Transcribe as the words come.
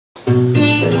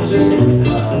Up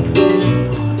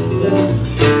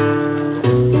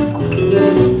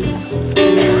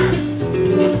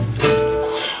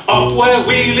where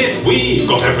we live, we've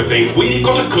got everything. We've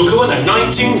got a cuckoo and a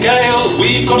nightingale.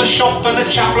 We've got a shop and a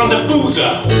chapel and a boozer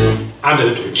and a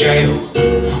little jail.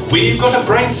 We've got a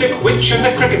brain-sick witch and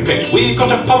a cricket pitch. We've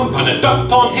got a pump and a duck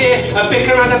pond here, a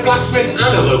vicar and a blacksmith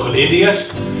and a local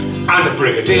idiot and a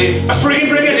brigadier, a friggin'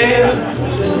 brigadier.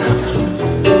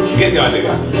 Get the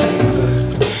idea?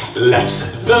 Let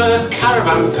the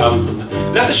caravan come.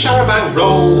 Let the charabanc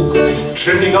roll,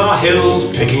 trimming our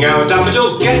hills, picking our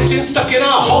daffodils, getting stuck in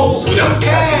our holes. We don't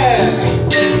care.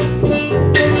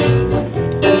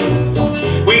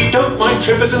 We don't mind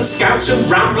trippers and scouts and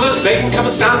ramblers. They can come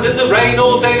and stand in the rain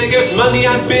all day. They give us money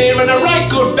and beer and a right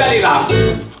good belly laugh.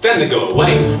 Then they go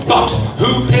away. But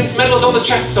who pins medals on the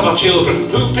chests of our children?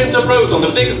 Who pins a rose on the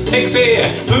biggest pig's ear?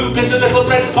 Who pins a little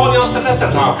red pony on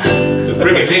the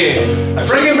brigadier, a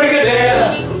friggin'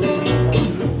 brigadier.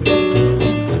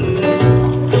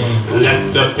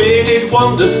 Let the bearded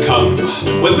wonders come,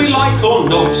 whether we like or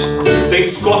not. They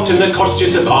squat in the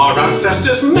cottages of our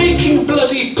ancestors, making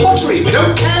bloody pottery. We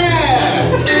don't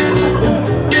care.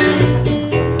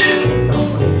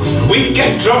 We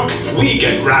get drunk, we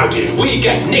get rowdy, we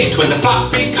get nicked when the flat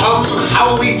feet come.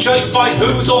 How are we judged by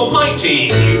who's almighty?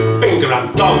 Finger and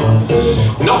thumb.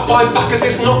 Not by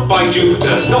Bacchus, not by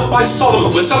Jupiter, not by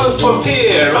Solomon. We're summoned to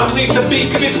appear underneath the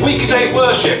beak of his weekday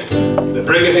worship. The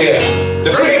brigadier,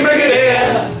 the friggin'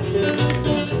 brigadier.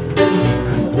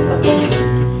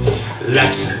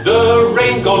 Let the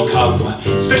rain god come,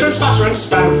 spitter and spatter and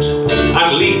spout.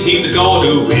 At least he's a god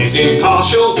who is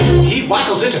impartial. He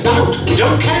waggles it about, we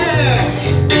don't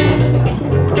care.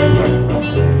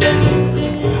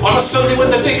 On a Sunday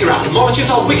when the vicar acknowledges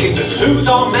our wickedness, whose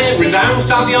our mayor resounds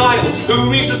down the aisle,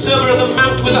 who reads the Sermon on the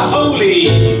Mount with a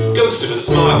holy ghost of a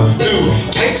smile, who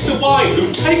takes the wine,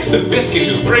 who takes the biscuit,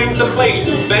 who brings the plate,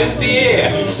 who bends the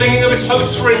ear, singing of his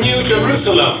hopes for a new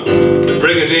Jerusalem. The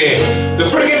brigadier, the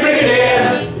friggin'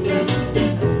 brigadier.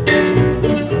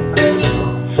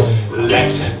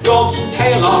 Let God's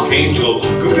pale archangel,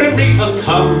 good Grim Reaper,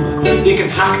 come. He can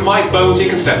hack my bones, he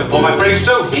can step upon my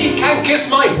gravestone, he can kiss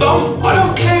my bum, I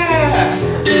don't care.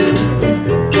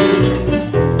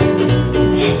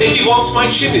 If he wants my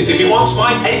chimneys, if he wants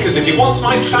my acres, if he wants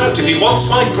my trout, if he wants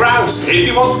my grouse, if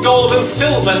he wants gold and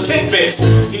silver tidbits,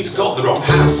 he's got the wrong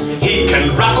house. He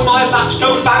can rattle my latch,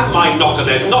 don't bang my knocker,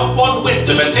 there's not one whit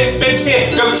of a tidbit here.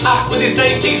 Go tap with his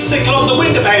dainty sickle on the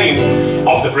window pane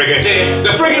of the brigadier, the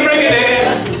friggin'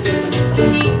 brigadier.